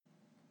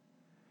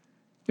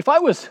If I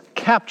was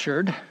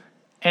captured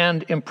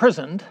and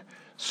imprisoned,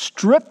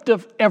 stripped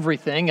of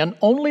everything, and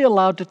only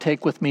allowed to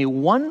take with me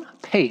one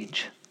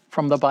page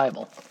from the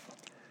Bible,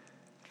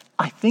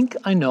 I think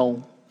I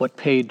know what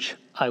page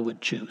I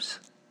would choose.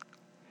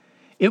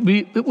 It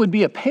would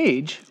be a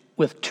page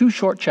with two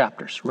short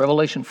chapters,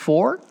 Revelation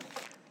 4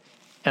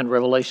 and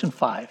Revelation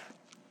 5.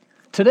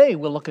 Today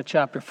we'll look at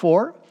chapter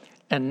 4,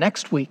 and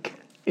next week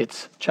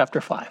it's chapter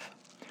 5.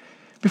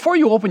 Before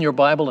you open your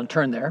Bible and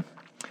turn there,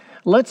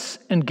 let's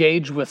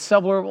engage with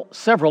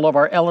several of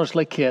our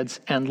Ellerslie kids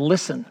and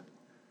listen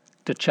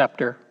to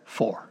chapter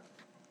 4.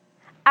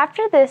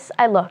 After this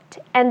I looked,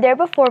 and there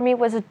before me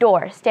was a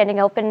door standing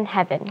open in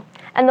heaven.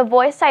 And the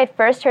voice I had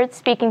first heard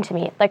speaking to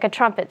me, like a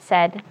trumpet,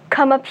 said,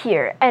 "Come up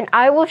here, and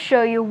I will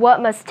show you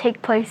what must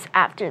take place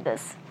after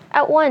this."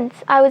 At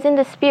once I was in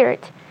the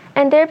Spirit,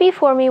 and there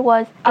before me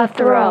was a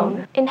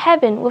throne in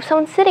heaven with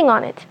someone sitting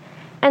on it.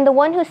 And the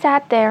one who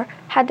sat there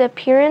had the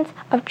appearance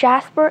of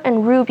jasper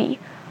and ruby.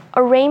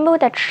 A rainbow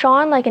that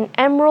shone like an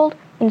emerald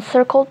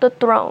encircled the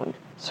throne.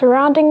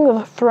 Surrounding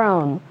the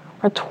throne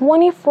were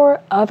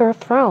 24 other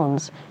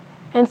thrones,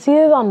 and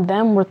seated on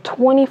them were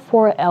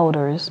 24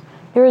 elders.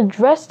 They were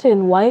dressed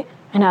in white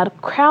and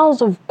had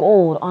crowns of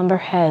gold on their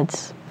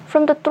heads.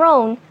 From the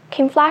throne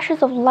came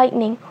flashes of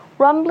lightning,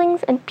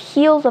 rumblings, and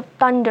peals of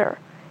thunder.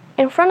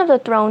 In front of the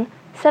throne,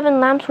 7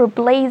 lamps were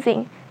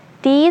blazing.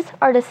 These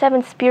are the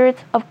 7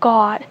 spirits of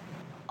God.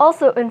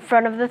 Also in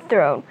front of the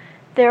throne,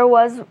 there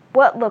was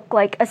what looked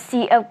like a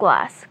sea of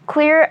glass,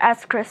 clear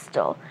as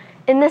crystal.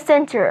 In the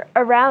center,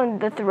 around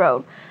the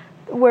throne,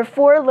 were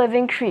 4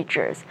 living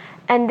creatures,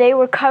 and they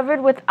were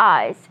covered with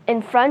eyes,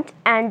 in front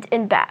and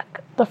in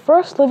back. The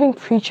first living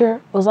creature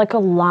was like a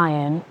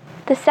lion.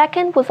 The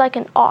second was like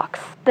an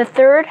ox. The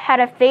third had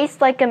a face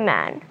like a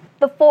man.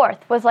 The fourth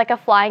was like a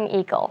flying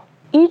eagle.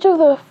 Each of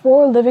the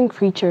 4 living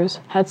creatures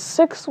had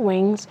 6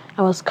 wings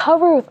and was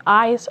covered with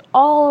eyes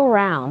all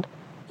around,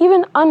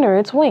 even under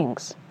its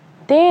wings.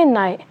 Day and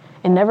night,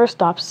 it never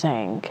stopped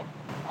saying,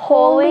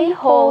 "Holy,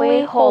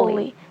 holy,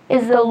 holy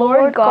is the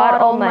Lord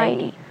God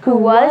Almighty, who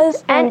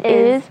was and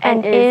is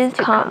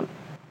to come."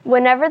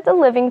 Whenever the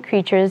living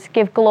creatures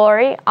give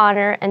glory,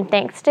 honor, and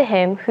thanks to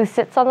him who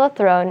sits on the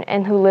throne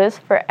and who lives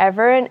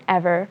forever and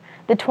ever,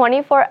 the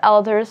 24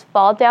 elders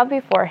fall down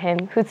before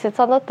him who sits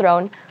on the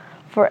throne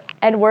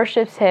and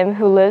worships him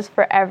who lives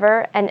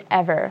forever and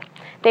ever.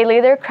 They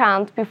lay their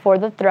crowns before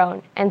the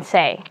throne and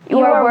say, "You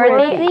are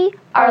worthy,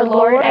 our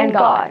Lord and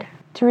God,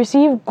 to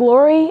receive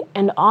glory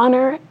and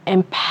honor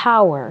and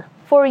power.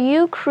 For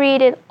you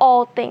created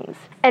all things,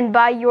 and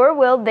by your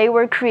will they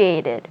were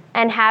created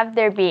and have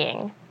their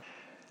being."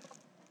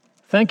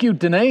 Thank you,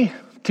 Danae,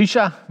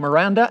 Tisha,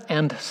 Miranda,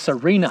 and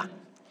Serena.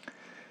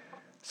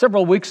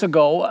 Several weeks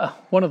ago,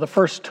 one of the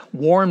first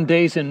warm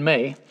days in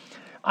May,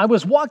 I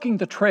was walking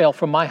the trail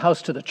from my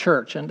house to the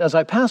church, and as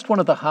I passed one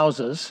of the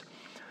houses,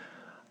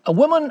 a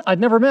woman I'd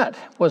never met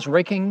was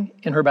raking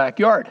in her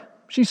backyard.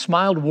 She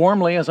smiled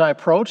warmly as I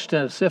approached,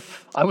 as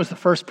if I was the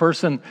first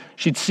person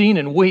she'd seen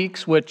in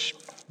weeks, which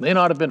may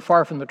not have been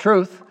far from the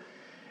truth,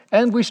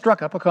 and we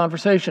struck up a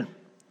conversation.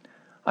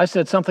 I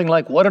said something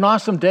like, "What an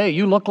awesome day.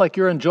 You look like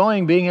you're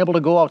enjoying being able to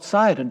go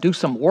outside and do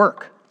some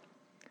work."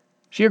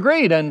 She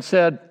agreed and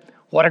said,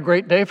 "What a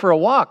great day for a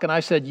walk." And I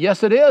said,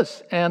 "Yes, it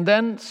is." And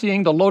then,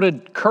 seeing the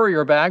loaded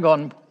courier bag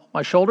on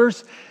my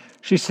shoulders,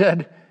 she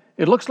said,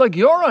 "It looks like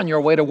you're on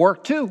your way to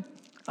work too."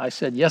 I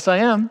said, "Yes, I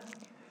am."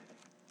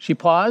 She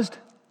paused,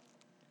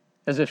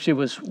 as if she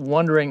was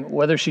wondering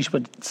whether she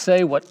would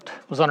say what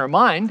was on her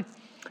mind.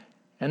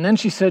 And then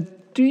she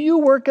said, "Do you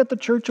work at the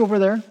church over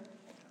there?"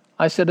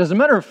 I said, "As a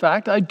matter of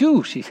fact, I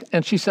do."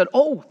 And she said,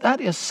 "Oh,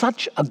 that is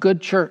such a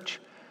good church."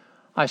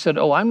 I said,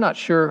 "Oh, I'm not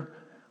sure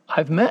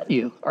I've met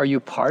you. Are you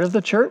part of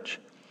the church?"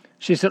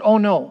 She said, "Oh,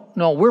 no,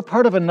 we're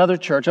part of another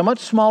church, a much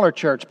smaller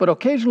church, but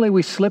occasionally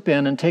we slip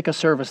in and take a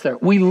service there.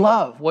 We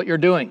love what you're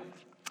doing."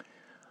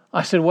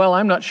 I said, "Well,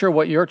 I'm not sure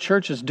what your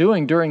church is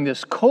doing during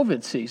this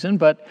COVID season,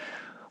 but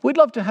we'd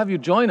love to have you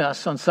join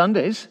us on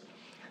Sundays."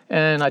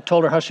 And I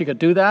told her how she could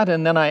do that,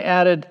 and then I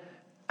added,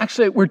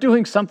 "Actually, we're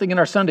doing something in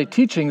our Sunday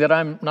teaching that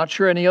I'm not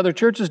sure any other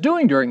church is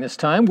doing during this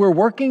time. We're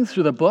working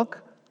through the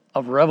book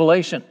of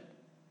Revelation."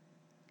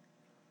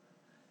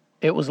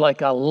 It was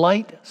like a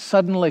light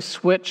suddenly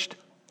switched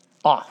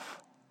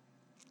off.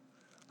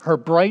 Her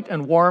bright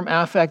and warm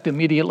affect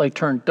immediately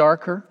turned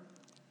darker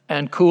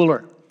and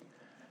cooler.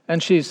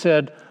 And she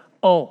said,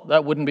 "Oh,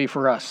 that wouldn't be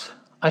for us."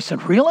 I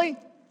said, "Really?"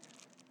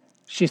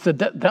 She said,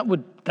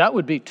 that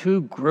would be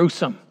too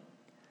gruesome."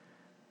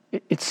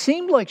 It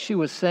seemed like she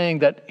was saying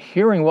that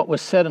hearing what was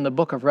said in the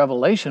book of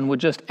Revelation would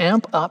just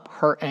amp up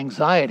her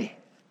anxiety.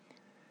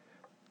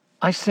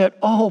 I said,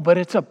 "Oh, but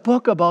it's a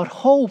book about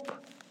hope."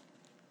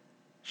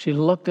 She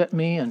looked at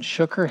me and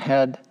shook her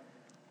head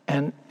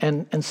and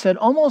said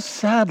almost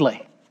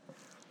sadly,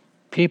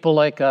 "People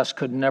like us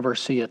could never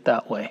see it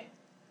that way."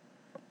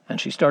 And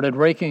she started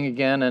raking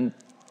again, and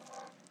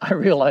I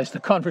realized the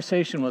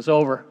conversation was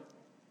over.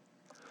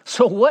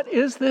 So what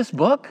is this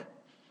book?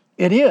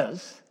 It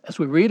is, as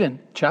we read in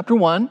chapter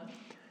 1,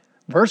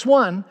 verse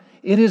 1,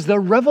 It is the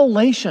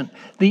revelation,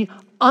 the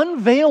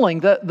unveiling,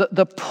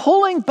 the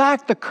pulling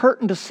back the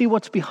curtain to see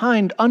what's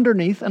behind,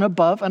 underneath, and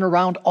above, and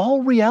around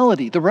all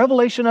reality. The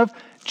revelation of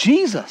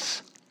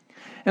Jesus.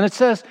 And it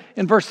says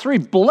in verse 3,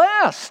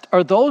 blessed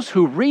are those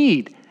who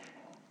read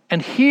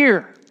and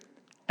hear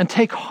and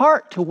take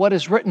heart to what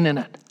is written in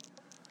it.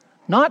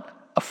 Not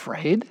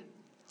afraid,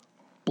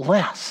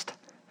 blessed.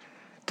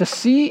 To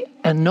see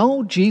and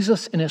know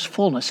Jesus in his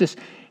fullness is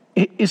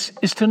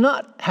to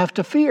not have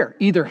to fear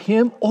either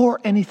him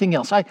or anything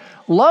else. I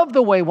love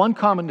the way one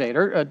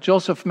commentator,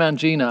 Joseph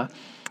Mangina,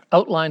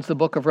 outlines the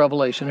book of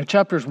Revelation. In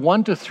chapters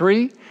 1 to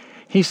 3,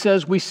 he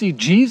says, we see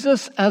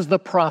Jesus as the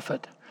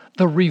prophet,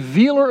 the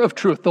revealer of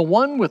truth, the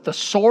one with the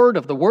sword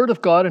of the word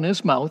of God in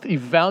his mouth,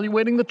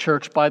 evaluating the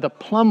church by the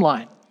plumb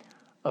line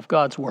of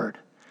God's word.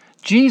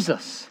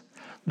 Jesus,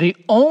 the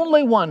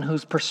only one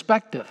whose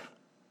perspective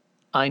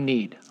I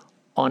need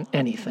on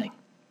anything.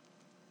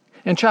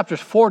 In chapters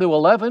 4 to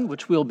 11,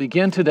 which we'll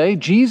begin today,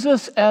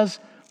 Jesus as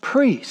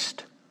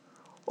priest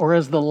or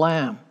as the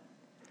Lamb,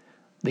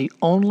 the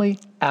only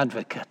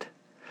advocate,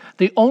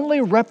 the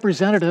only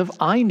representative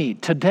I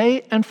need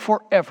today and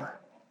forever.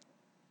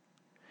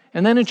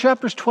 And then in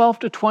chapters 12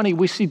 to 20,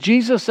 we see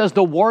Jesus as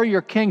the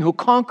warrior king who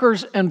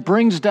conquers and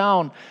brings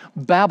down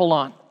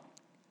Babylon.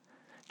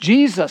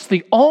 Jesus,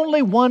 the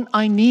only one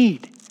I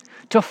need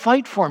to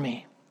fight for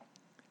me.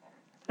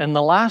 And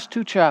the last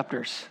two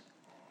chapters,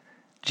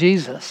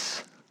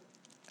 Jesus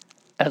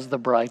as the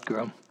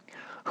bridegroom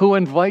who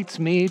invites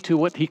me to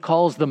what he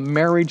calls the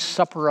marriage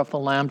supper of the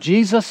Lamb.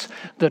 Jesus,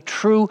 the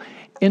true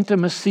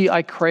intimacy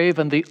I crave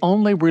and the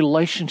only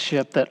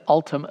relationship that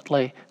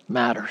ultimately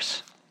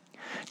matters.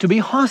 To be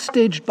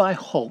hostaged by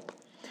hope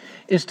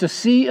is to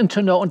see and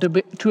to know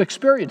and to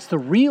experience the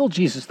real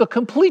Jesus, the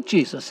complete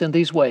Jesus in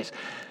these ways,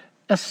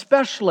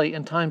 especially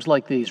in times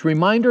like these.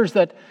 Reminders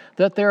that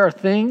there are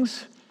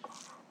things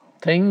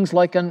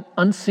like an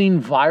unseen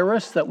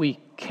virus that we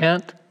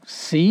can't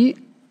see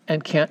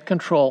and can't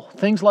control.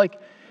 Things like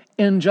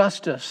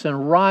injustice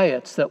and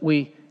riots that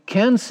we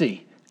can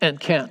see and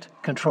can't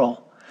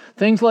control.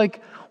 Things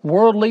like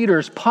world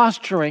leaders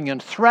posturing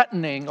and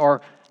threatening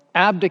or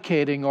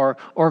abdicating or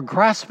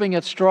grasping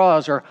at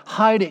straws or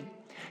hiding.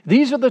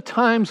 These are the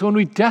times when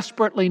we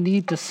desperately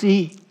need to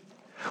see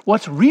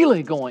what's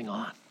really going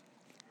on.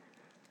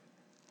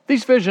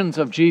 These visions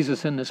of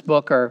Jesus in this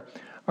book are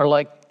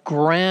like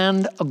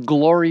grand,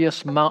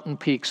 glorious mountain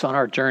peaks on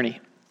our journey.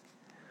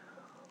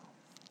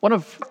 One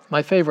of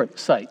my favorite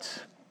sights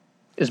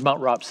is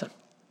Mount Robson.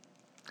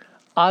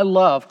 I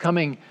love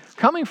coming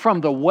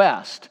from the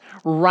west,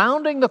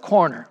 rounding the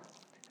corner,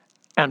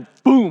 and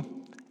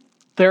boom,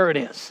 there it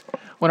is.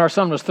 When our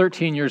son was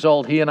 13 years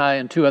old, he and I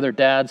and two other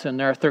dads and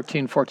their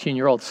 13,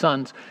 14-year-old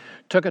sons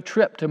took a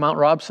trip to Mount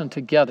Robson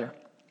together.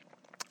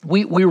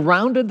 We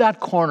rounded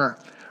that corner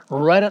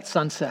right at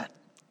sunset.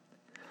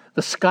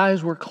 The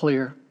skies were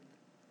clear,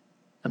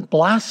 and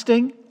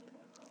blasting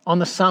on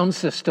the sound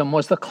system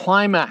was the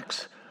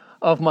climax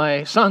of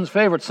my son's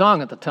favorite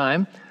song at the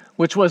time,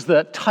 which was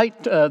the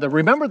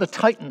Remember the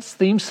Titans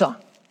theme song.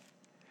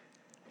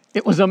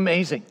 It was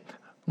amazing.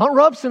 Mount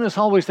Robson is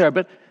always there,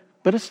 but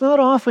it's not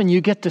often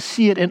you get to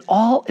see it in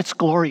all its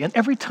glory. And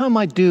every time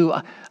I do,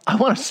 I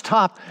want to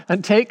stop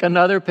and take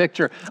another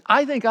picture.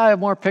 I think I have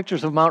more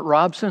pictures of Mount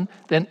Robson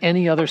than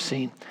any other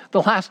scene.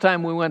 The last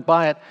time we went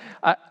by it,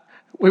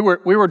 we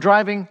were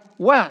driving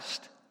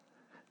west.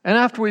 And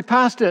after we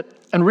passed it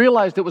and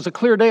realized it was a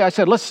clear day, I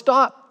said, let's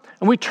stop.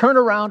 And we turned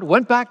around,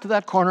 went back to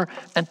that corner,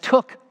 and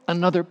took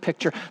another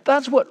picture.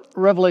 That's what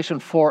Revelation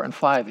 4 and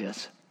 5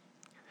 is.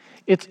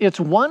 It's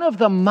one of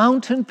the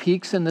mountain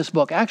peaks in this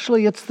book.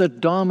 Actually, it's the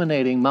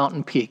dominating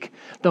mountain peak,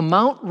 the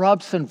Mount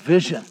Robson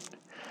vision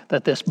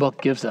that this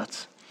book gives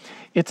us.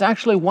 It's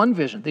actually one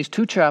vision, these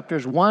two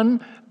chapters,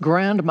 one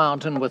grand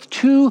mountain with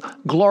two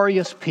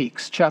glorious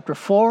peaks. Chapter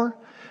 4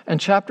 and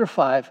chapter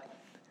 5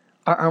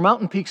 are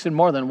mountain peaks in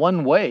more than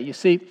one way. You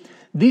see,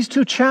 these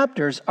two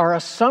chapters are a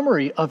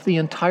summary of the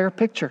entire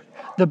picture,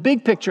 the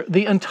big picture,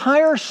 the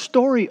entire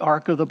story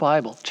arc of the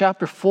Bible.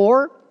 Chapter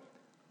 4,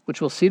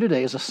 which we'll see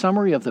today, is a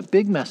summary of the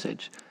big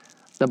message,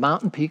 the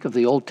mountain peak of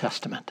the Old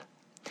Testament.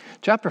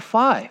 Chapter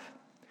 5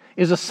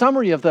 is a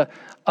summary of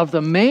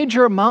the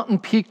major mountain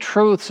peak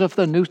truths of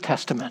the New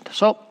Testament.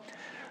 So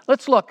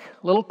let's look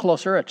a little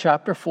closer at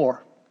chapter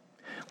 4,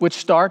 which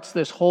starts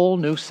this whole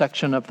new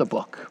section of the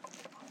book.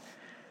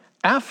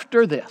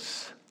 After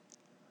this,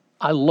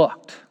 I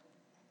looked.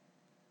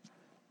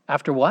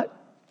 After what?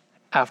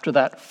 After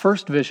that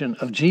first vision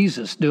of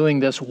Jesus doing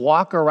this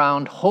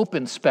walk-around hope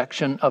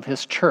inspection of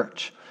his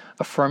church,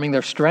 affirming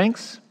their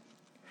strengths,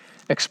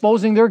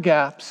 exposing their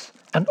gaps,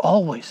 and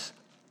always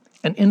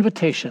an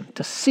invitation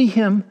to see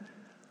him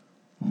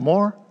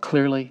more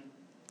clearly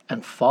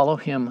and follow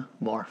him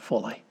more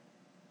fully.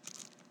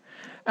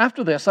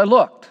 After this, I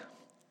looked,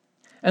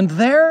 and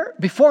there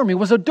before me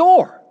was a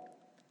door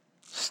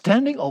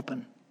standing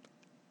open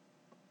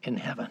in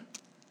heaven.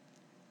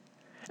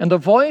 And the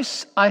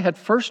voice I had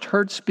first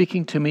heard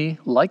speaking to me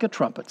like a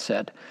trumpet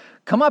said,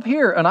 "Come up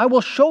here, and I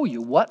will show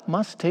you what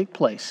must take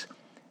place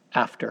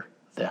after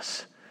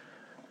this.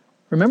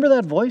 Remember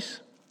that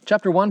voice?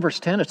 Chapter 1, verse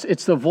 10,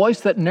 it's the voice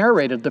that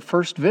narrated the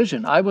first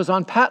vision. I was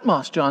on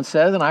Patmos, John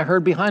said, and I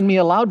heard behind me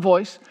a loud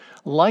voice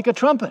like a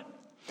trumpet.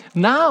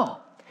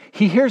 Now,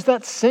 he hears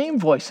that same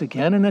voice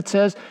again, and it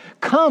says,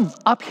 come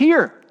up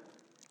here,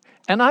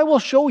 and I will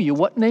show you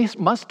what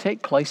must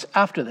take place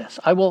after this.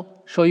 I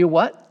will show you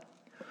what?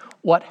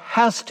 What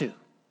has to,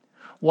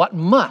 what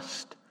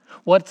must,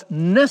 what's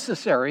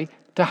necessary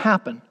to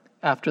happen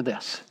after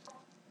this.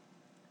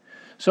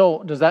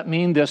 So does that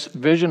mean this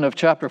vision of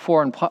chapter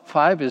 4 and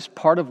 5 is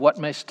part of what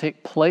must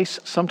take place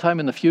sometime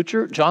in the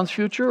future, John's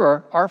future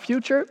or our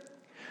future?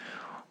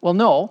 Well,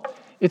 no.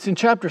 It's in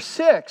chapter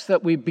 6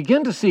 that we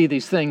begin to see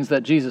these things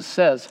that Jesus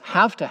says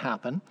have to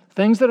happen,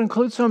 things that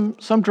include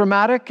some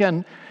dramatic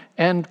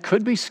and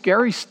could be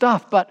scary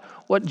stuff. But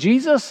what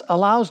Jesus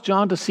allows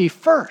John to see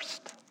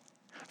first,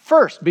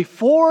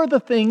 before the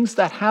things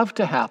that have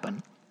to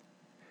happen,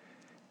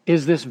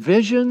 is this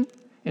vision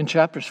in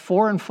chapters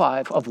 4 and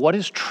 5 of what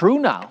is true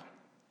now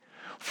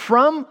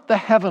from the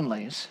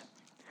heavenlies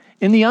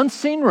in the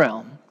unseen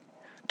realm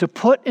to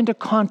put into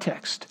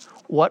context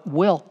what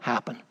will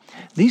happen.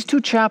 These two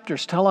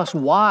chapters tell us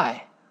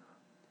why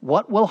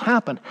what will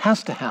happen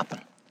has to happen,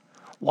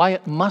 why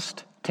it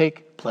must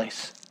take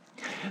place.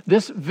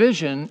 This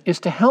vision is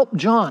to help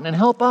John and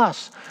help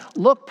us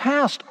look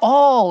past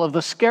all of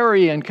the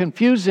scary and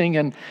confusing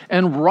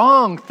and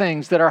wrong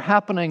things that are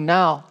happening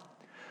now.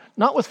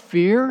 Not with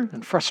fear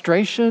and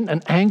frustration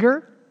and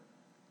anger,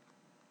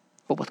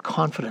 but with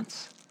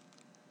confidence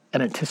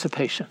and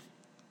anticipation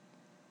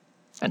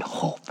and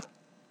hope.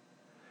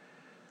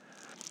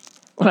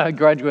 When I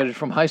graduated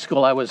from high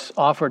school, I was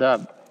offered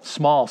a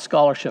small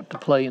scholarship to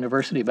play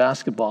university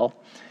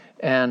basketball.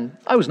 And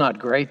I was not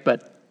great,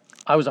 but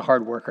I was a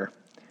hard worker.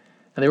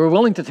 And they were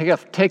willing to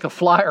take a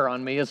flyer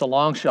on me as a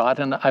long shot.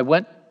 And I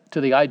went to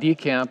the ID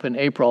camp in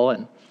April,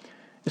 and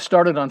it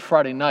started on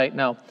Friday night.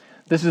 Now,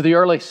 this is the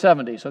early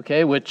 70s,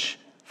 okay, which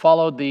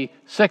followed the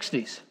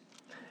 60s.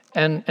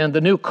 And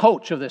the new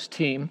coach of this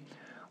team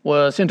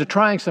was into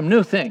trying some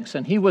new things,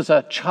 and he was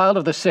a child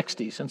of the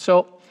 60s. And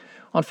so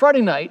on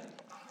Friday night,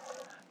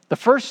 the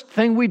first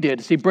thing we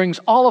did is he brings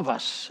all of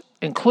us,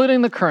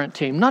 including the current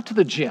team, not to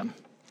the gym,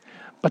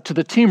 but to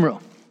the team room,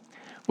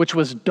 which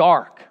was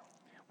dark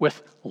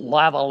with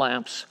lava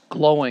lamps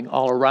glowing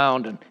all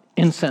around and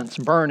incense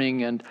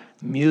burning and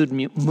mood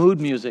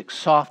music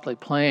softly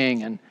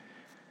playing. And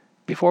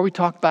before we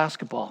talked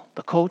basketball,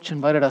 the coach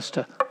invited us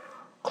to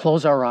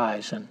close our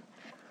eyes and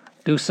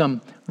do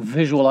some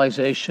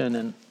visualization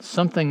and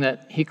something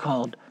that he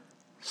called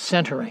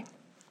centering.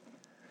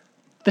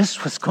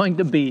 This was going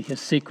to be his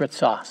secret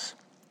sauce.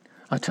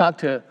 I talked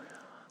to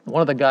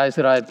one of the guys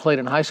that I had played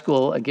in high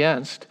school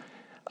against,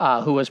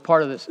 who was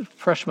part of this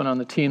freshman on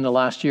the team the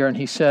last year, and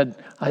he said,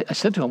 I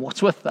said to him,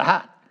 what's with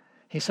that?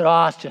 He said,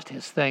 it's just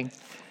his thing.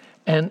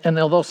 And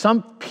although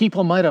some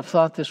people might have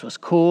thought this was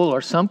cool, or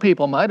some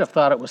people might have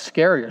thought it was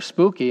scary or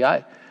spooky,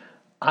 I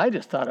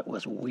just thought it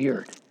was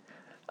weird.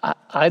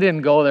 I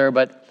didn't go there,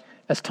 but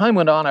as time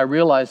went on, I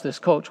realized this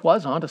coach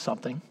was onto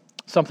something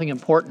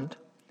important,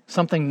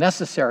 something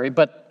necessary,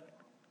 but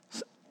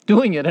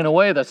doing it in a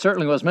way that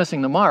certainly was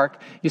missing the mark.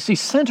 You see,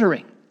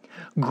 centering,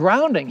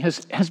 grounding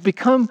has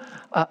become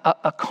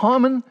a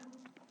common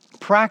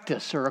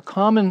practice or a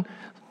common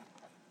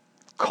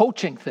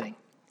coaching thing,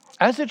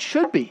 as it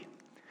should be.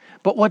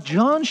 But what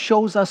John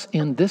shows us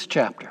in this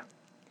chapter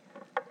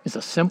is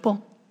a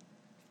simple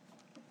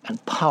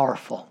and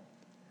powerful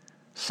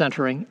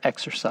centering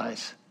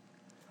exercise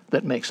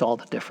that makes all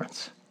the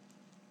difference.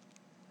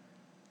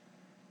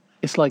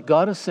 It's like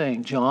God is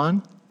saying,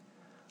 John,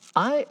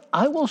 I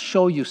will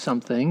show you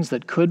some things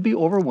that could be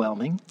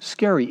overwhelming,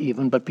 scary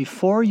even, but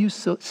before you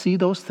see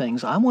those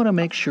things, I want to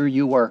make sure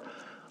you are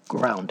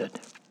grounded,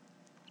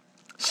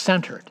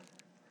 centered,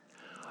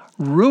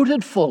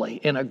 rooted fully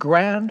in a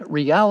grand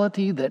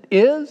reality that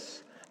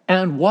is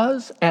and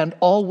was and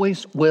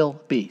always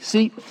will be.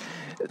 See,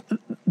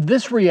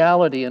 this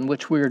reality in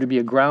which we are to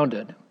be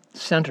grounded,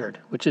 centered,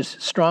 which is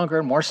stronger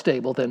and more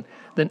stable than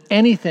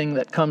anything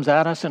that comes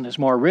at us and is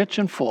more rich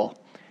and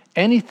full,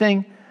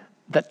 anything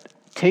that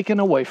taken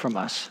away from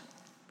us,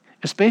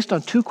 is based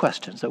on two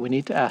questions that we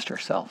need to ask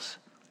ourselves.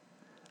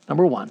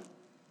 Number one,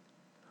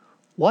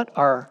 what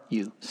are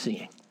you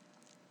seeing?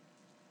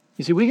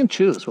 You see, we can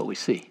choose what we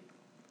see.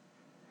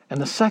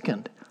 And the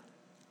second,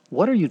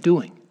 what are you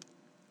doing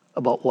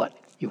about what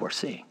you are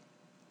seeing?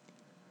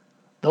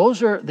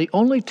 Those are the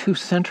only two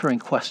centering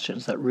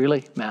questions that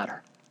really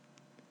matter.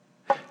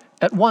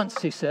 At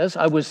once, he says,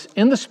 I was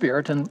in the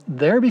Spirit, and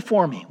there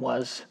before me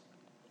was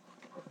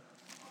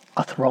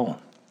a throne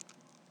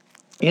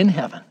in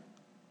heaven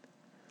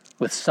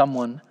with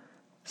someone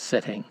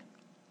sitting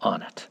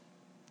on it.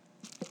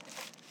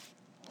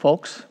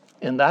 Folks,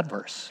 in that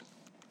verse,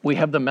 we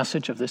have the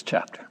message of this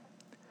chapter.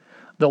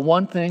 The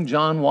one thing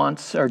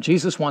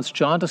Jesus wants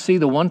John to see,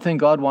 the one thing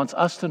God wants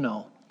us to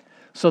know,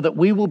 so that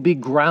we will be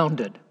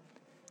grounded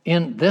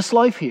in this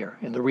life here,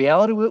 in the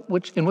reality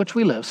in which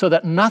we live, so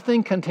that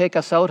nothing can take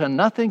us out and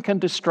nothing can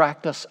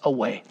distract us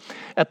away.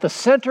 At the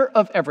center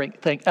of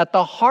everything, at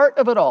the heart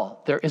of it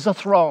all, there is a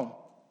throne,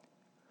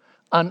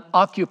 an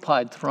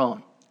occupied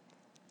throne.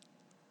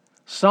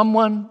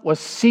 Someone was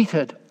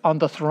seated on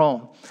the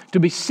throne. To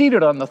be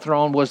seated on the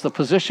throne was the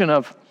position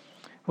of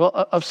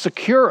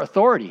secure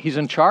authority. He's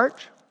in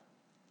charge.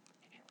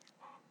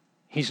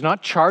 He's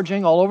not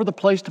charging all over the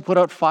place to put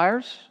out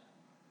fires.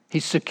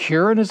 He's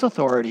secure in his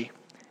authority.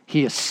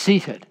 He is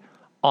seated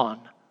on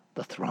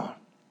the throne.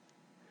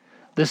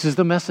 This is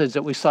the message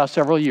that we saw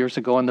several years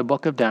ago in the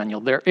book of Daniel.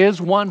 There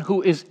is one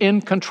who is in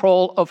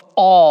control of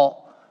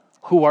all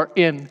who are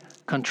in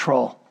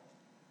control.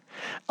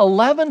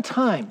 11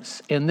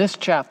 times in this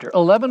chapter,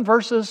 11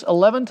 verses,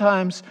 11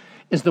 times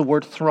is the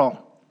word throne.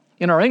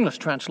 In our English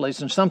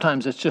translation,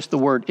 sometimes it's just the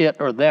word it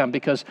or them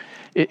because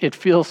it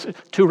feels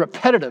too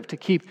repetitive to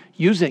keep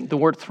using the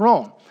word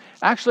throne.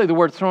 Actually, the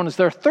word throne is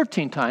there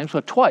 13 times,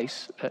 but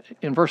twice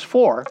in verse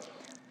 4.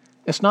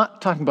 It's not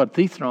talking about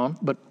the throne,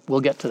 but we'll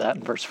get to that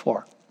in verse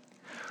 4.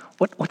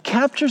 What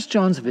captures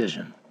John's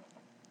vision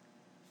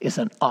is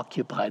an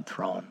occupied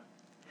throne.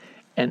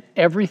 And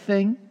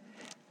everyone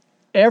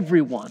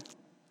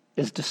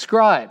is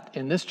described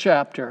in this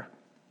chapter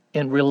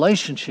in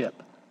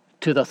relationship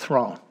to the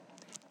throne.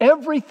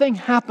 Everything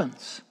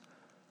happens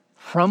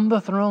from the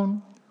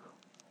throne,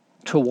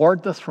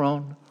 toward the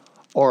throne,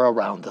 or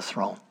around the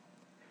throne.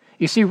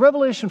 You see,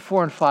 Revelation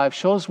 4 and 5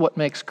 shows what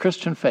makes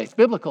Christian faith,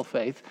 biblical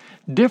faith,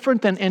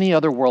 different than any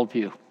other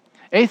worldview.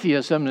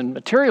 Atheism and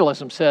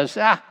materialism says,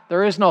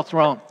 there is no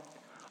throne,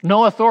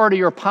 no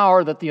authority or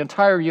power that the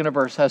entire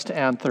universe has to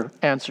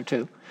answer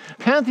to.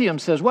 Pantheism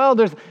says, well,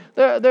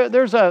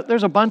 there's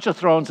a bunch of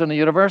thrones in the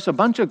universe, a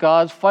bunch of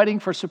gods fighting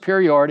for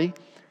superiority.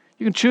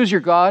 You can choose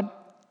your god.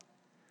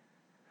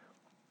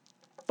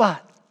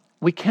 But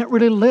we can't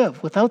really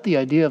live without the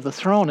idea of the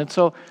throne. And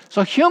so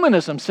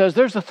humanism says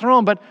there's a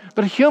throne, but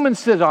humans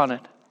sit on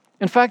it.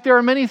 In fact, there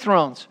are many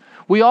thrones.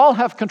 We all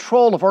have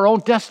control of our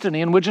own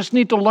destiny, and we just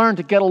need to learn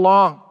to get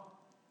along.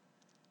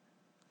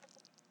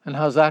 And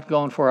how's that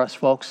going for us,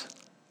 folks?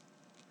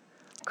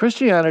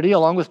 Christianity,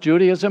 along with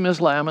Judaism,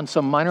 Islam, and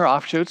some minor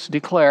offshoots,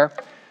 declare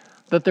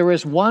that there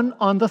is one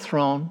on the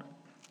throne,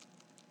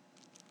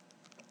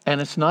 and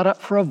it's not up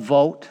for a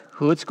vote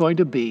who it's going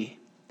to be.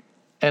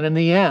 And in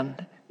the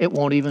end, it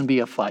won't even be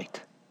a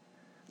fight.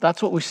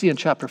 That's what we see in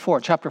chapter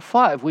 4. Chapter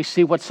 5, we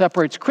see what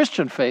separates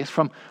Christian faith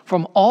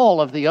from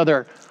all of the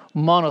other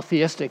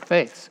monotheistic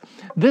faiths.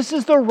 This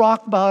is the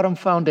rock-bottom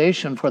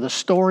foundation for the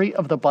story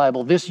of the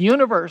Bible. This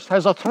universe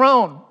has a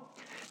throne,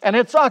 and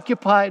it's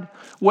occupied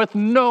with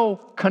no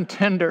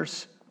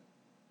contenders.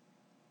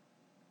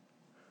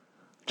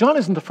 John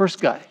isn't the first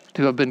guy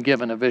to have been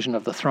given a vision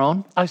of the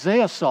throne.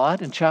 Isaiah saw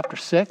it in chapter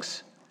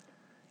 6.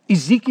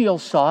 Ezekiel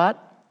saw it.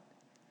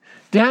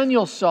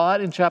 Daniel saw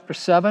it in chapter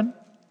 7.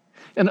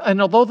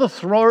 And although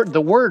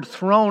the word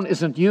throne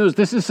isn't used,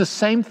 this is the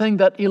same thing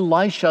that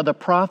Elisha, the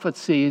prophet,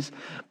 sees,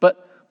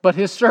 but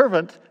his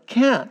servant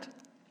can't.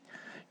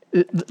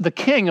 The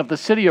king of the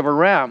city of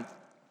Aram,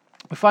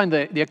 we find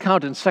the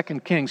account in 2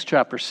 Kings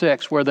chapter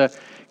 6, where the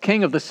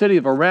king of the city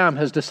of Aram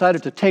has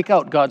decided to take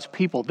out God's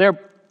people.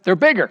 They're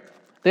bigger.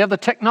 They have the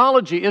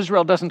technology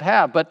Israel doesn't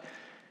have, but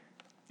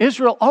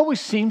Israel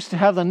always seems to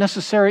have the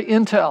necessary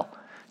intel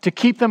to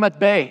keep them at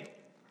bay.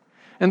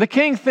 And the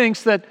king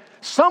thinks that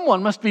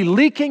someone must be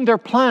leaking their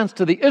plans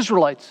to the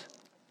Israelites.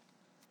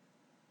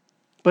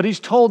 But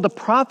he's told the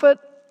prophet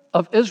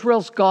of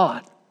Israel's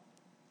God,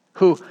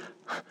 who,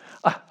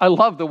 I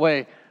love the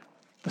way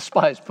the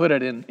spies put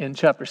it in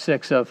chapter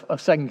 6 of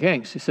 2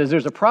 Kings. He says,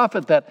 there's a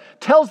prophet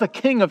that tells the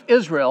king of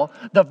Israel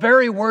the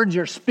very words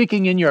you're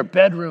speaking in your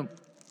bedroom.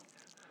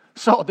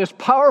 So this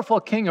powerful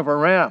king of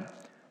Aram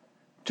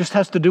just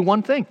has to do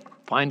one thing.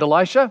 Find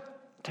Elisha,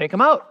 take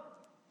him out.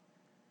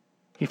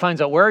 He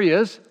finds out where he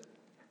is,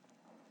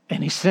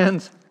 and he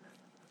sends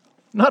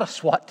not a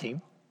SWAT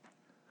team,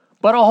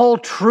 but a whole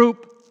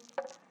troop.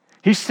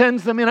 He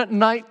sends them in at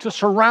night to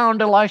surround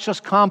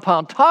Elisha's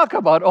compound. Talk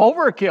about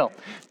overkill.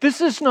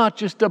 This is not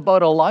just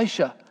about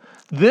Elisha.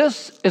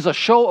 This is a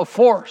show of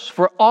force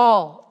for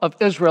all of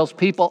Israel's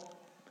people.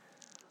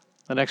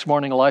 The next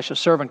morning, Elisha's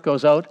servant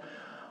goes out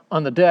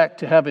on the deck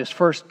to have his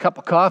first cup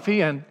of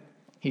coffee, and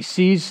he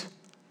sees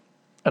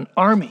an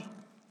army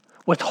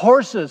with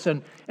horses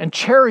and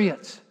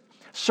chariots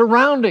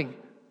surrounding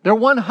their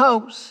one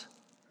house.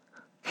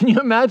 Can you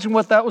imagine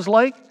what that was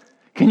like?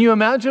 Can you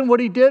imagine what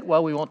he did?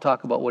 Well, we won't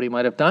talk about what he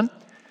might have done.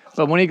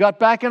 But when he got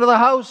back into the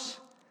house,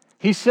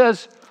 he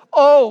says,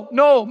 "Oh,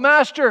 no,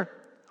 master,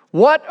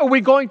 what are we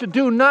going to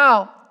do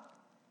now?"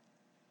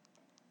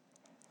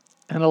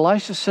 And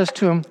Elisha says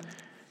to him,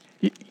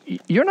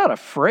 "You're not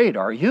afraid,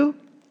 are you?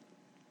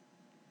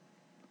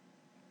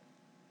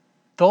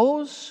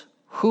 Those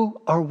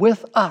who are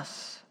with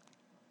us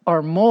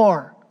are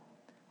more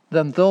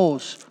than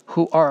those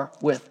who are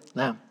with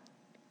them."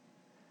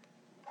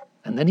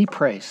 And then he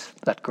prays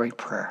that great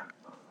prayer.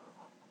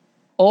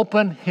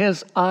 "Open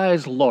his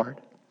eyes, Lord,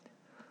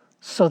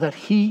 so that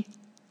he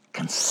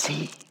can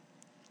see.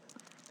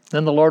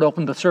 Then the Lord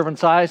opened the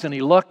servant's eyes, and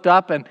he looked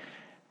up, and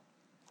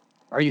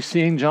are you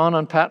seeing John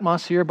on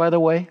Patmos here, by the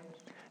way?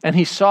 And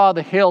he saw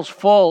the hills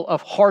full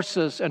of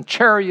horses and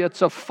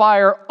chariots of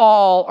fire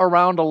all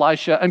around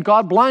Elisha. And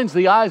God blinds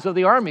the eyes of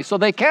the army so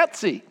they can't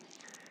see.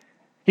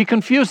 He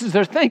confuses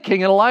their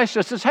thinking, and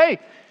Elisha says, hey,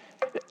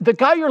 the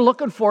guy you're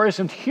looking for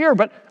isn't here,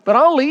 but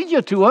I'll lead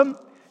you to him.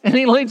 And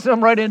he leads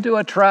them right into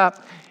a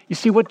trap. You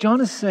see, what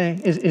John is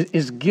saying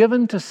is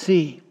given to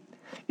see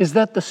is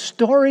that the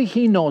story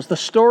he knows, the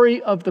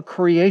story of the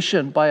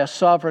creation by a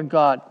sovereign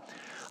God,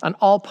 an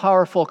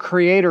all-powerful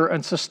creator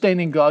and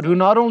sustaining God who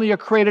not only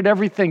created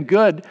everything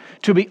good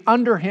to be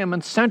under him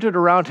and centered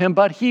around him,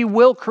 but he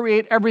will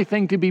create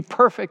everything to be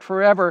perfect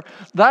forever.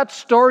 That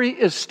story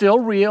is still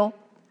real.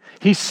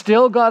 He's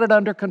still got it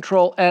under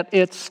control, and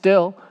it's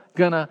still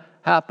going to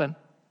happen.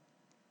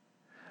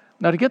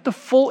 Now, to get the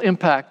full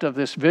impact of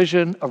this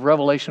vision of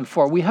Revelation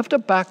 4, we have to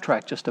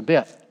backtrack just a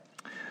bit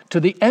to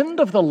the end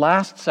of the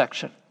last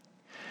section,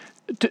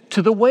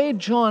 to the way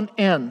John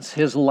ends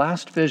his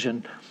last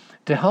vision,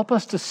 to help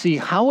us to see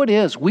how it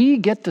is we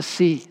get to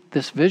see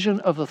this vision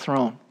of the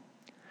throne.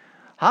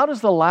 How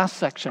does the last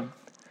section,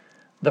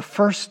 the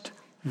first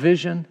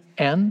vision,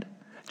 end?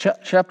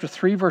 Chapter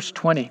 3, verse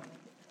 20,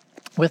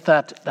 with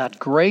that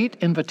great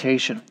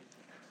invitation,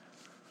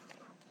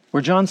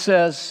 where John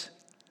says,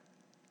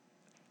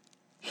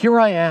 here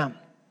I am,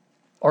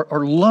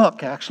 or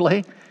look,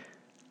 actually,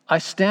 I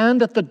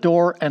stand at the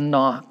door and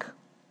knock.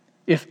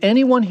 If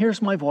anyone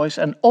hears my voice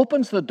and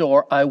opens the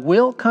door, I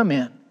will come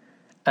in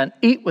and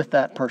eat with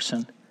that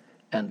person,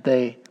 and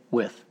they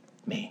with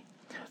me.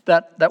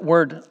 That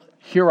word,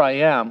 here I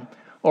am,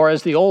 or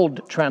as the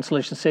old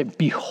translations say,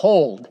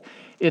 behold,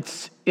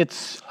 it's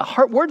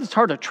a word that's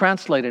hard to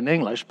translate in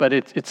English, but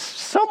it's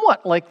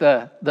somewhat like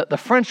the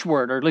French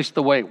word, or at least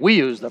the way we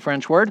use the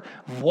French word,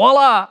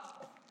 voila,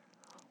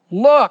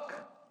 look,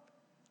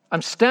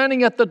 I'm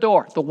standing at the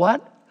door. The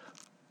what?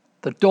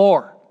 The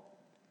door.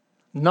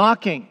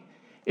 Knocking.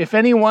 If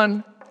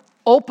anyone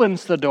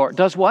opens the door,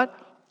 does what?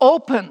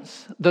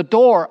 Opens the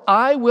door,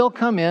 I will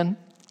come in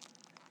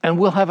and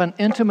we'll have an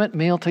intimate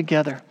meal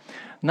together.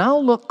 Now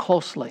look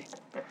closely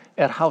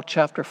at how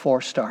chapter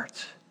 4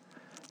 starts.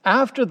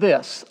 After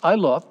this, I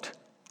looked,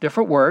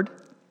 different word,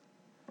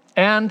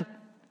 and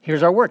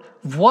here's our word,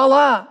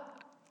 voila,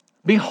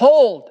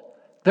 behold,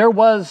 there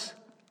was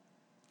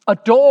a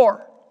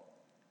door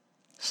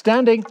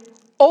standing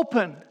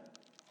open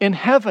in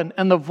heaven,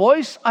 and the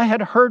voice I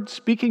had heard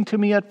speaking to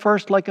me at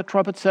first like a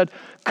trumpet said,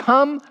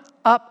 come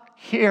up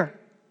here.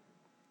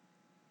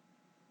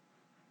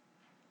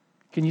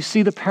 Can you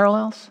see the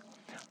parallels?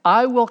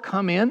 I will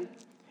come in.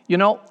 You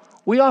know,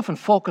 we often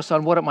focus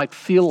on what it might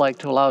feel like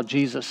to allow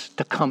Jesus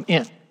to come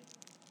in.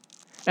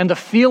 And the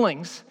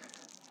feelings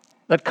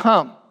that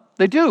come,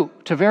 they do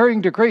to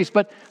varying degrees,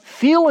 but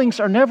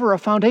feelings are never a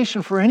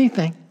foundation for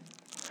anything.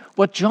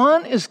 What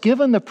John is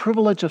given the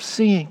privilege of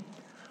seeing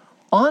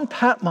on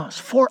Patmos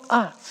for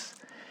us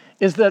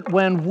is that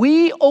when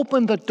we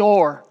open the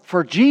door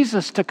for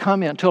Jesus to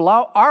come in, to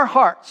allow our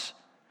hearts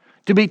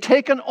to be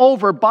taken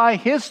over by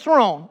his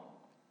throne,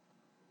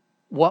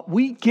 what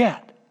we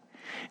get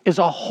is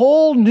a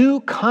whole new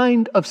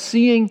kind of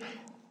seeing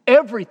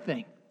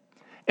everything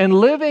and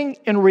living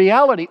in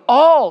reality.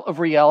 All of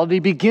reality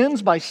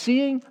begins by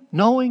seeing,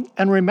 knowing,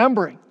 and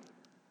remembering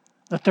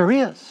that there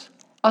is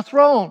a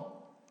throne.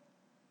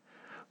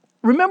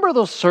 Remember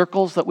those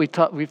circles that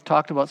we've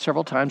talked about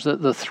several times,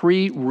 the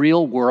three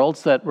real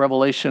worlds that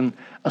Revelation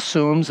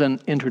assumes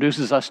and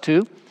introduces us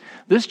to?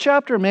 This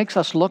chapter makes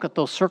us look at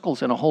those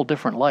circles in a whole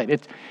different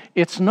light.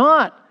 It's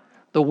not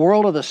the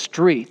world of the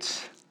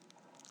streets,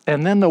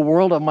 and then the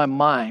world of my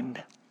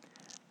mind,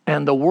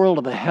 and the world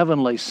of the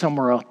heavenly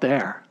somewhere out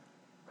there.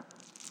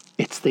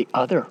 It's the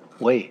other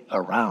way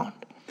around.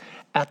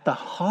 At the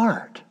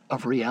heart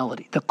of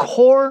reality, the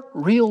core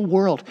real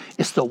world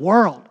is the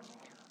world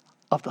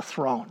of the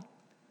throne.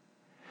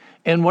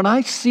 And when I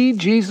see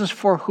Jesus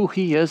for who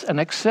he is and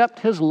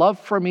accept his love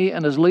for me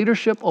and his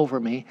leadership over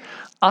me,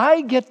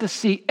 I get to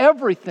see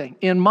everything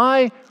in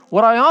my,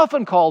 what I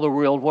often call the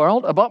real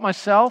world, about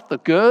myself, the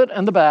good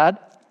and the bad.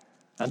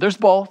 And there's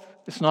both.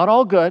 It's not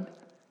all good.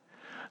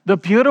 The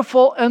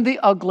beautiful and the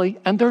ugly,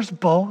 and there's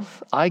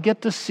both. I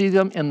get to see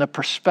them in the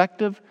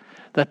perspective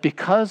that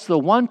because the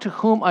one to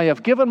whom I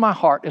have given my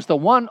heart is the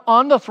one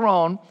on the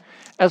throne,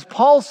 as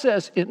Paul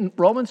says in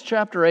Romans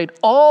chapter 8,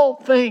 all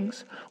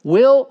things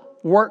will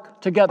work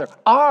together,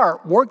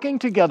 are working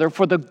together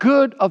for the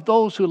good of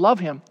those who love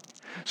him.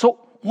 So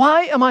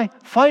why am I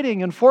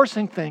fighting and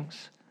forcing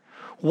things?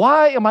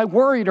 Why am I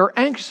worried or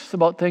anxious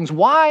about things?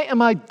 Why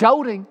am I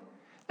doubting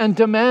and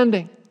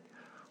demanding?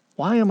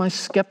 Why am I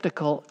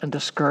skeptical and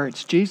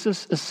discouraged?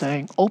 Jesus is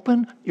saying,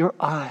 open your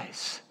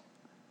eyes.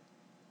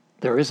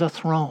 There is a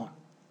throne.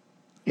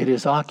 It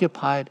is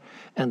occupied,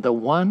 and the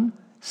one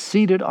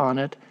seated on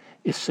it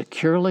is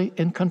securely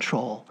in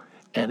control,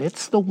 and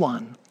it's the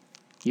one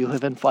you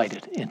have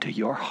invited into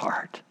your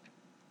heart.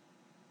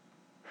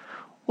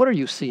 What are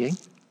you seeing?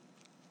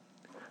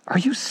 Are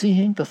you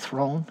seeing the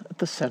throne at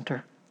the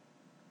center?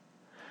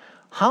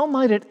 how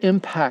might it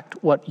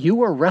impact what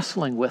you are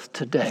wrestling with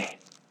today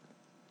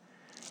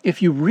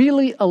if you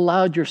really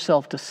allowed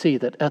yourself to see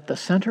that at the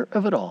center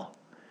of it all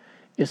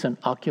is an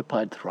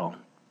occupied throne?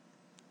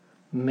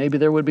 Maybe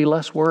there would be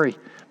less worry,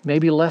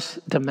 maybe less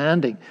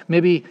demanding,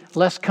 maybe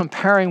less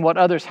comparing what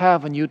others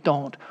have and you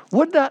don't.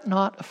 Would that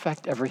not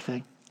affect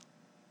everything?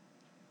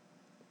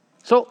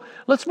 So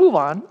let's move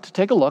on to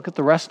take a look at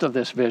the rest of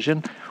this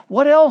vision.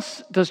 What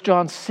else does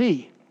John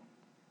see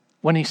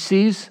when he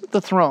sees the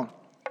throne?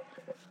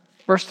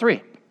 Verse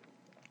 3.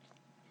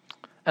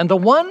 And the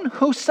one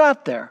who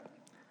sat there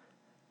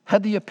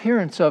had the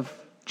appearance of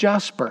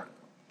jasper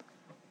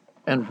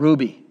and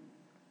ruby.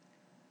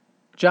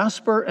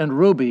 Jasper and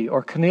ruby,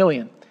 or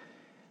carnelian.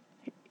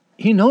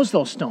 He knows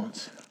those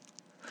stones.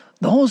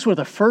 Those were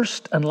the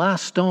first and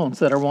last stones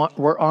that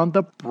were on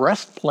the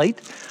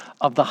breastplate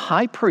of the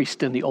high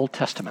priest in the Old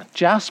Testament.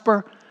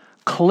 Jasper,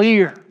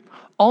 clear,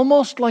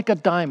 almost like a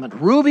diamond.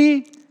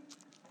 Ruby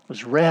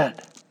was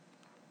red.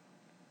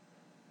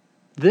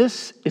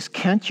 This is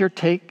can't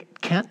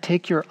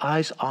take your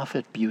eyes off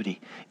it beauty.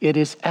 It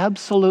is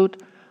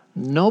absolute,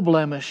 no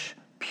blemish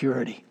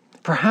purity.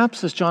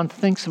 Perhaps as John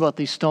thinks about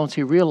these stones,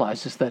 he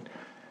realizes that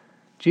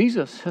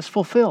Jesus has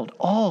fulfilled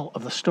all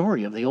of the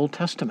story of the Old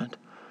Testament.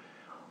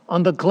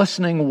 On the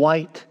glistening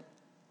white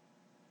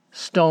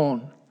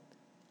stone,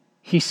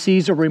 he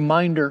sees a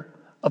reminder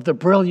of the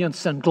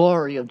brilliance and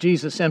glory of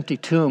Jesus' empty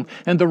tomb.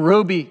 And the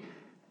ruby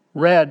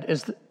red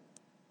is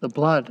the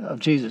blood of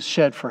Jesus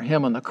shed for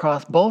him on the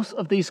cross. Both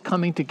of these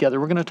coming together.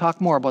 We're going to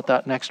talk more about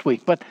that next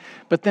week. But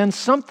then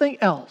something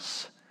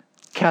else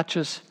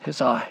catches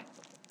his eye.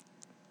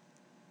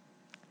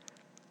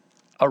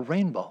 A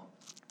rainbow.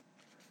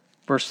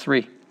 Verse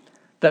 3.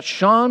 That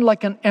shone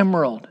like an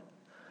emerald,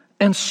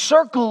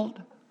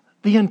 encircled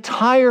the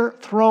entire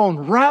throne,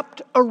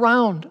 wrapped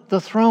around the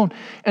throne.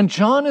 And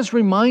John is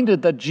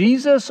reminded that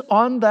Jesus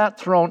on that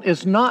throne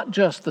is not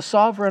just the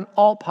sovereign,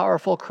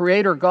 all-powerful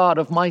creator God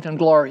of might and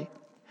glory.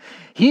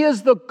 He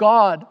is the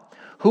God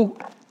who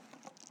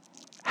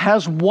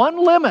has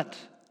one limit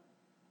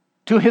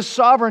to his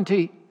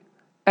sovereignty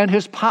and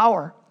his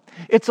power.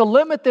 It's a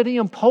limit that he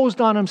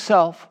imposed on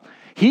himself.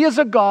 He is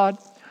a God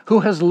who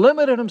has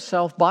limited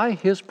himself by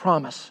his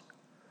promise.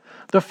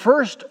 The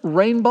first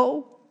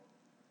rainbow,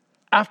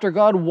 after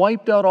God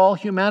wiped out all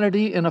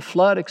humanity in a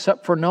flood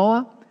except for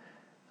Noah,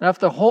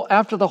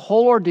 after the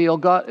whole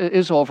ordeal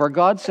is over,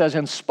 God says,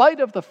 in spite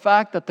of the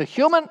fact that the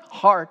human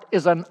heart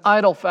is an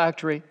idol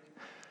factory,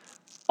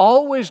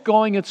 always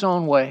going its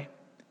own way,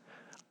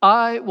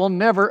 I will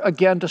never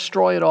again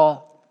destroy it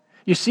all.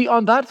 You see,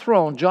 on that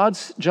throne,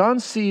 John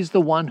sees the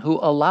one who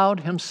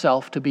allowed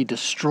himself to be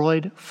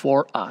destroyed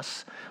for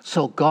us,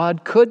 so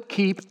God could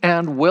keep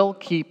and will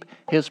keep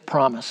his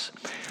promise.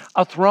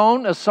 A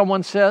throne, as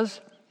someone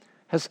says,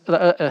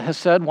 has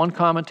said, one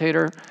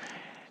commentator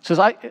says,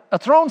 a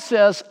throne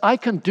says, I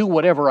can do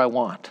whatever I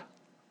want.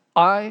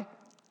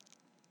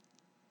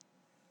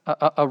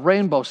 A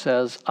rainbow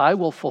says, I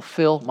will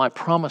fulfill my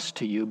promise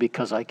to you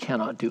because I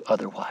cannot do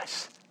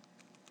otherwise.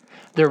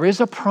 There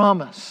is a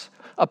promise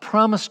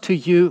to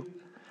you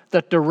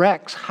that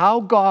directs how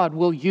God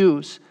will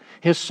use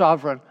his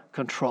sovereign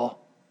control.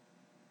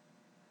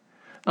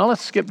 Now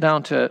let's skip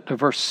down to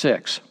verse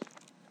 6.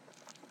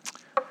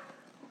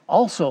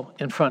 Also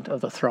in front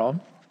of the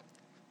throne,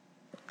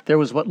 there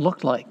was what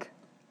looked like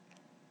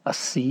a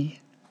sea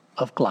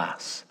of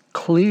glass,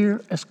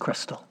 clear as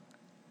crystal.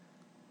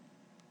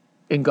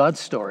 In God's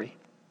story,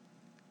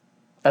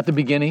 at the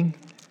beginning,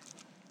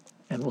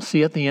 and we'll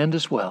see at the end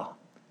as well,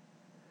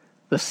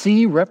 the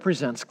sea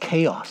represents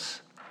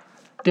chaos,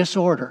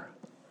 disorder,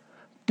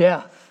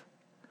 death.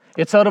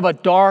 It's out of a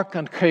dark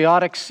and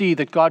chaotic sea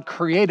that God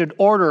created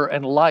order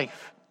and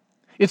life.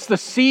 It's the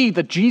sea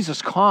that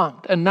Jesus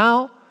calmed. And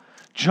now,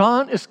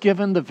 John is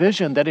given the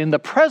vision that in the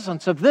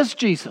presence of this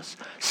Jesus,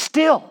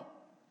 still,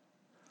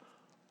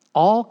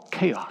 all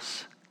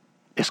chaos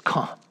is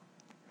calm.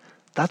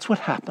 That's what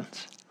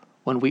happens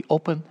when we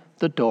open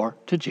the door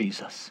to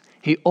Jesus.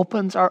 He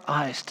opens our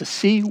eyes to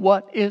see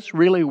what is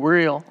really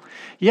real.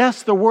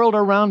 Yes, the world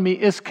around me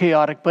is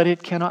chaotic, but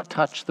it cannot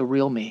touch the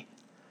real me.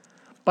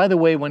 By the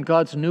way, when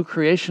God's new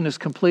creation is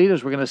complete,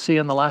 as we're going to see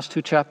in the last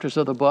 2 chapters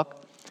of the book,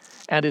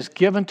 and is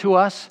given to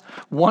us,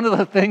 one of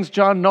the things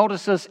John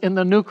notices in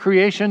the new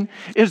creation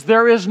is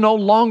there is no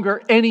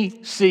longer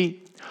any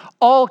sea.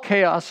 All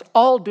chaos,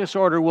 all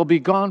disorder will be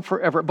gone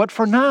forever. But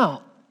for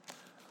now,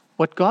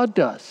 what God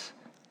does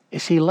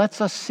is he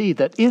lets us see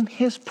that in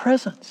his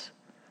presence,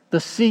 the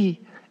sea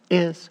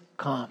is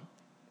calm.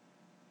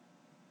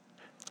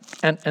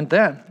 And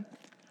then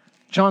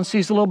John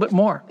sees a little bit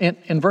more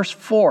in verse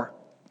 4.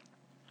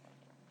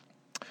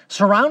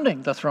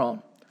 Surrounding the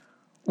throne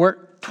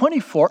were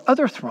 24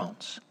 other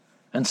thrones,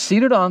 and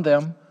seated on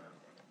them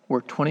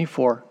were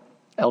 24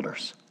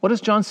 elders. What does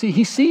John see?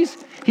 He sees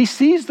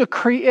the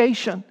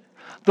creation,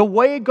 the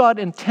way God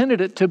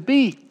intended it to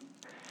be.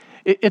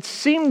 It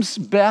seems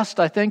best,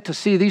 I think, to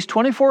see these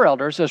 24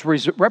 elders as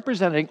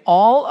representing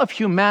all of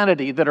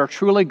humanity that are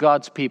truly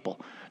God's people.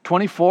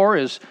 24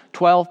 is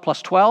 12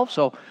 plus 12,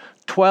 so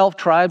 12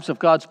 tribes of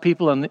God's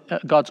people and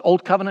God's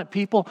Old Covenant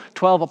people,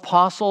 12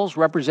 apostles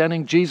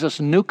representing Jesus'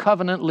 New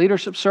Covenant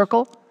leadership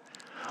circle.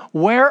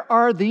 Where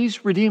are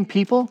these redeemed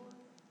people?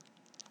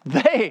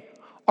 They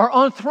are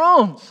on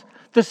thrones.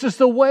 This is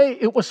the way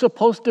it was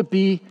supposed to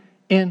be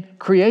in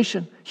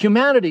creation.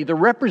 Humanity, the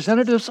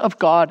representatives of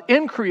God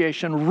in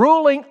creation,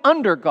 ruling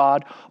under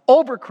God,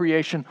 over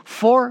creation,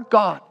 for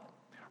God.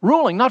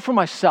 Ruling, not for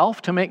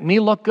myself to make me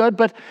look good,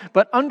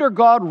 but under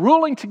God,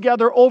 ruling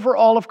together over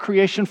all of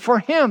creation for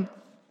Him.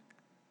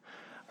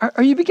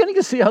 Are you beginning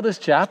to see how this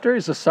chapter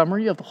is a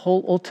summary of the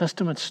whole Old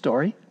Testament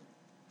story?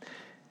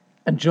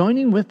 And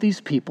joining with these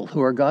people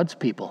who are God's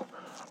people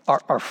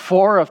are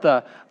four of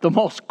the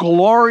most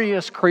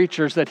glorious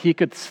creatures that He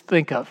could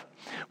think of,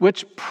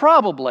 which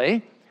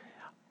probably,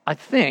 I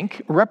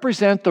think,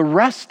 represent the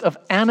rest of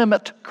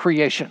animate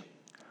creation,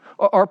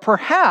 or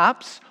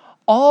perhaps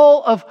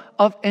all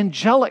of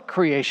angelic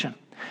creation.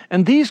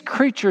 And these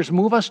creatures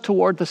move us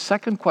toward the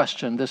second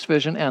question this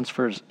vision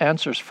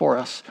answers for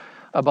us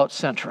about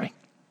centering.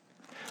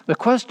 The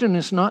question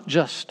is not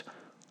just,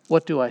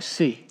 what do I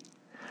see?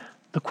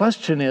 The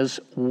question is,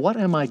 what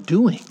am I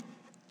doing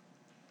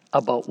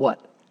about what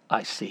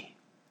I see?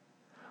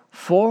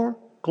 Four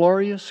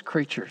glorious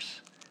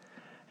creatures.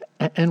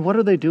 And what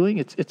are they doing?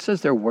 It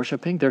says they're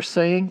worshiping. They're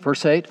saying,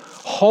 verse 8,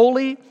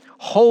 holy,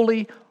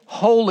 holy,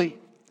 holy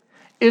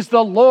is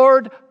the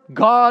Lord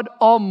God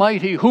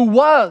Almighty, who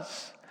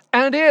was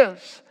and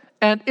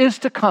is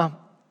to come.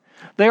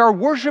 They are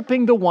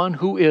worshiping the one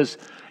who is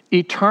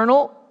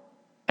eternal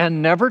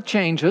and never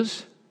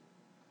changes,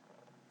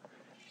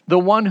 the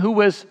one who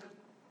is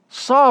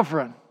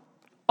sovereign,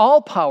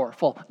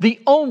 all-powerful, the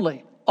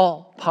only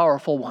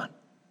all-powerful one.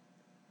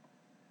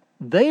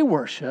 They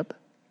worship,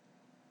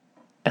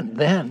 and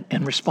then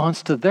in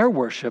response to their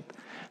worship,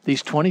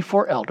 these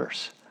 24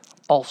 elders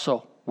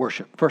also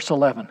worship. Verse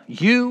 11,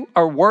 you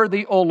are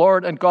worthy, O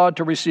Lord and God,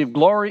 to receive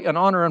glory and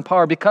honor and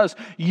power because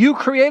you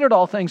created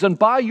all things, and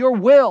by your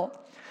will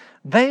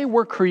they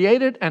were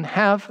created and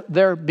have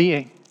their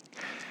being.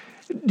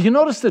 Do you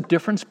notice the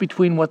difference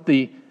between what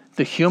the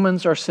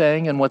humans are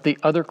saying and what the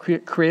other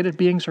created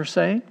beings are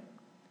saying?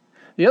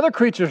 The other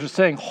creatures are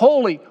saying,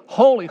 holy,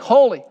 holy,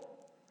 holy,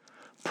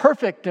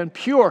 perfect and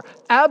pure,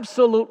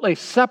 absolutely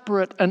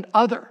separate and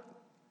other.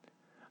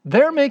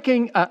 They're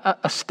making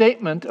a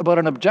statement about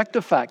an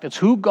objective fact. It's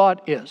who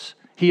God is.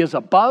 He is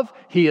above,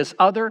 He is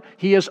other,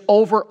 He is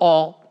over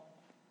all.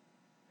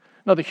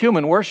 Now, the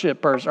human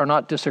worshipers are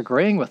not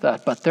disagreeing with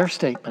that, but their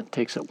statement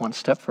takes it one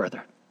step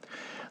further.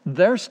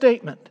 Their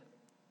statement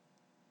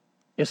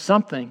is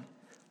something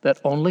that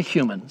only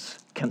humans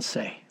can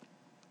say.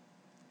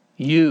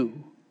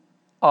 You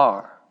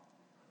are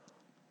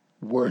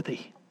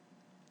worthy.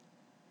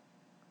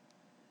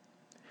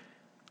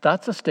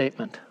 That's a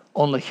statement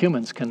only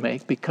humans can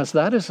make, because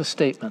that is a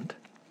statement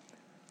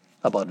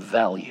about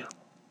value.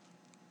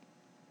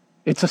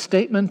 It's a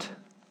statement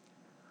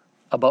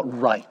about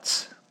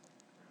rights.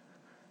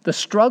 The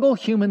struggle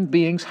human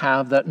beings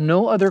have that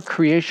no other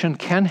creation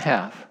can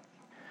have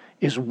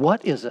is,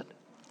 what is it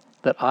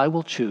that I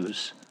will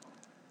choose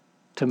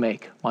to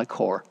make my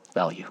core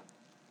value?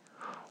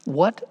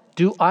 What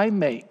do I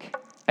make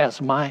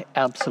as my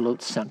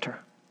absolute center?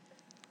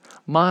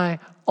 My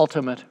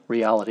ultimate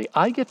reality.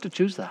 I get to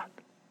choose that.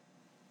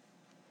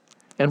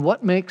 And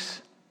what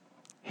makes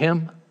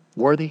Him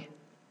worthy?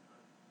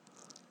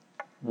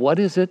 What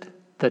is it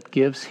that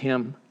gives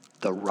Him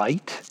the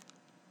right?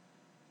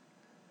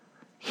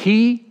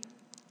 He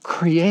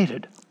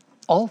created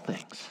all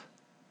things.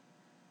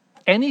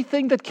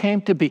 Anything that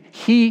came to be,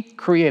 He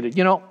created.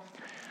 You know,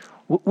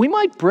 we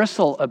might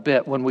bristle a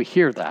bit when we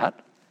hear that.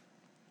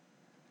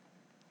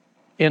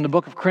 In the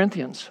book of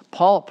Corinthians,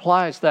 Paul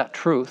applies that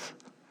truth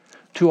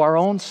to our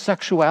own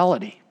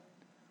sexuality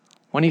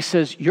when he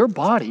says, your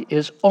body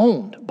is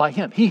owned by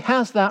Him. He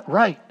has that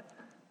right.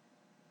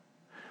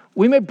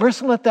 We may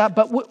bristle at that,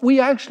 but we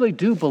actually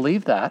do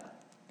believe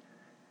that.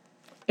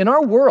 In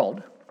our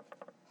world,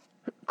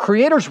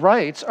 creators'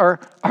 rights are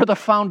the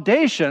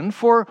foundation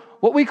for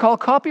what we call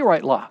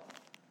copyright law.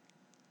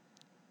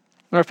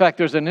 Matter of fact,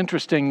 there's an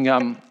interesting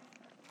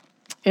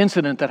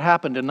incident that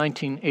happened in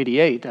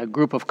 1988. A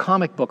group of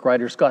comic book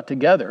writers got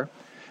together,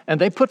 and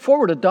they put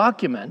forward a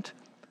document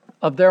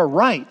of their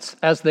rights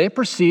as they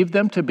perceived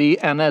them to be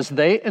and as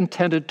they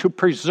intended to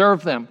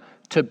preserve them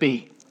to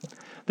be.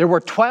 There were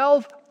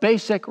 12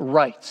 basic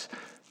rights.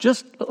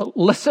 Just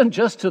listen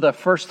just to the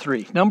first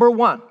three. Number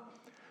one,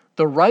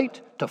 the right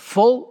to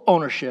full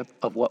ownership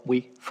of what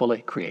we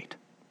fully create.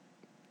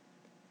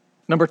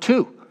 Number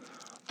two,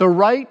 the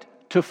right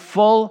to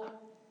full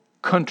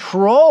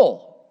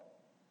control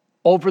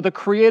over the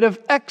creative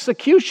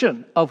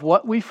execution of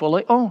what we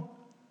fully own.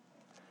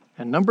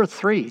 And number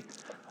three,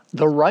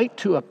 the right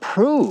to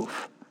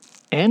approve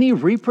any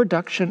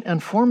reproduction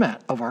and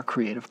format of our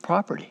creative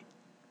property.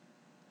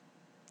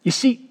 You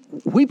see,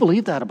 we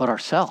believe that about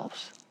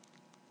ourselves.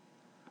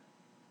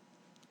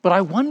 But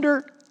I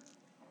wonder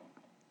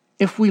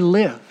if we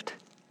lived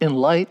in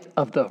light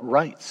of the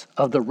rights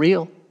of the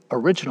real,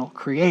 original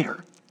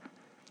Creator.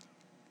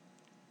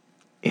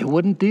 it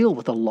wouldn't deal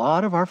with a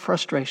lot of our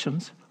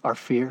frustrations, our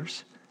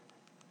fears,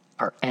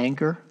 our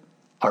anger,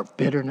 our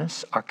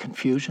bitterness, our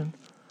confusion,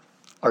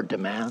 our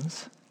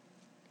demands.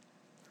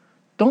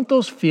 Don't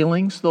those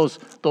feelings, those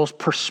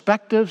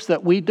perspectives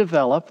that we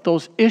develop,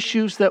 those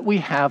issues that we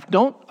have,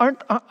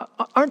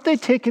 aren't they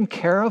taken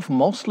care of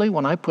mostly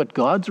when I put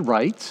God's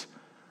rights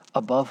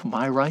above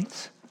my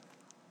rights?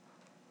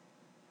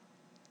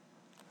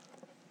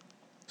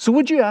 So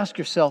would you ask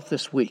yourself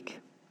this week,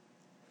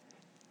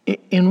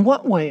 in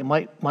what way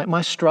might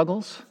my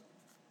struggles,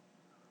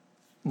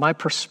 my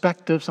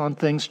perspectives on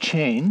things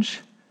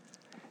change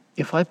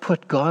if I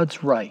put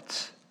God's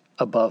rights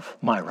above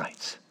my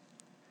rights?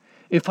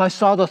 If I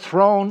saw the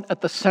throne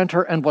at the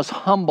center and was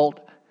humbled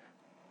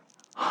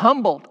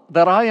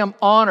that I am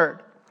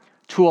honored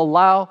to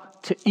allow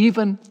to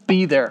even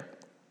be there,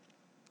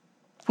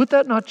 would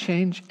that not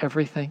change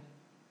everything?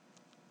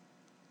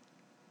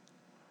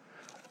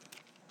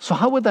 So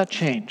how would that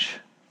change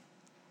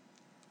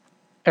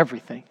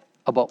everything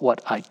about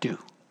what I do?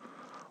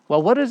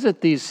 Well, what is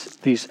it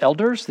these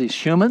elders, these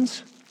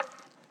humans,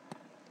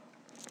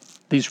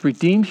 these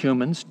redeemed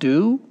humans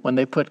do when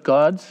they put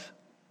God's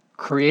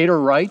creator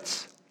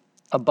rights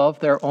above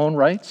their own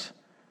rights?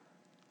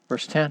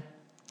 Verse 10.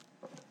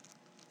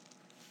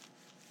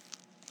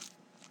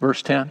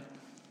 Verse 10.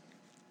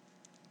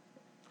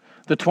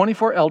 The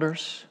 24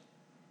 elders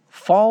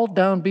fall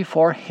down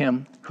before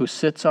him who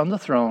sits on the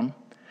throne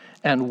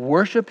and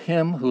worship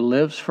him who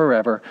lives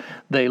forever.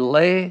 They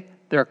lay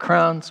their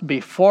crowns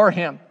before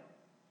him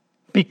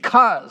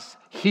because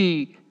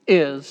he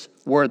is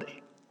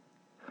worthy.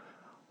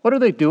 What are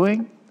they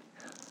doing?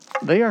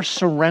 They are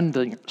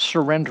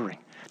surrendering,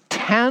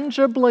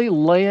 tangibly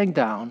laying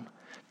down,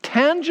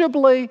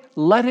 tangibly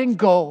letting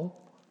go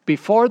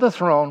before the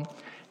throne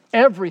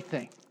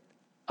everything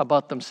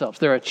about themselves,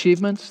 their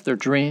achievements, their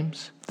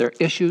dreams, their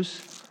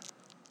issues,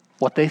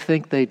 what they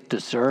think they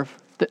deserve.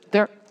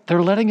 They're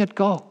letting it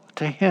go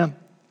to him.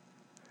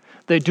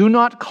 They do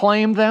not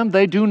claim them.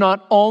 They do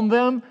not own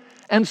them.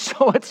 And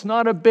so it's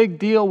not a big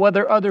deal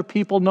whether other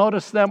people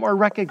notice them or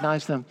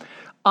recognize them.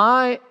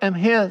 I am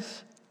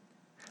his.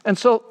 And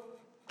so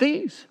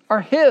these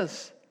are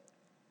his.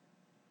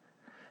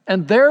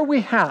 And there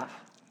we have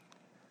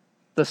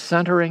the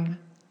centering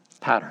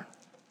pattern.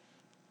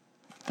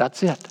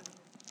 That's it.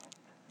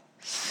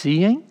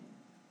 Seeing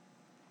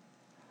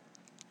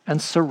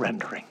and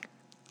surrendering.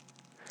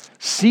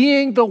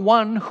 Seeing the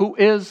one who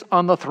is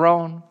on the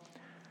throne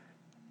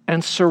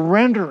and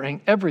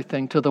surrendering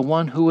everything to the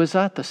one who is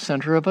at the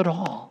center of it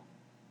all.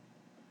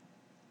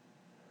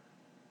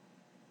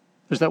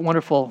 There's that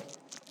wonderful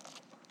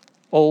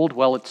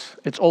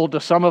it's old to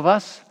some of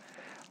us.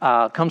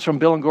 Comes from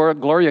Bill and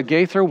Gloria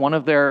Gaither, one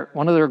of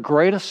their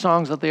greatest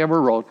songs that they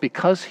ever wrote,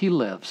 Because He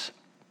Lives.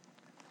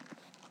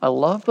 I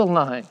love the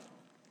line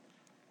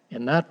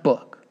in that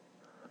book,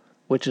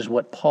 which is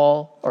what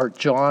Paul or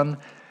John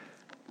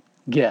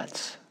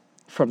gets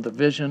from the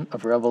vision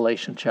of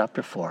Revelation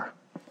chapter 4.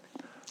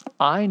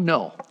 I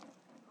know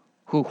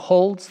who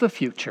holds the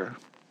future,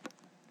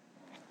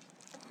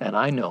 and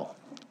I know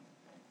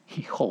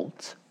he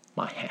holds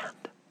my hand.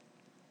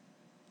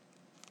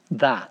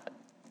 That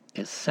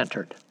is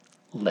centered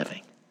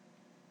living.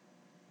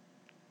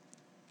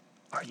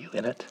 Are you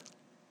in it?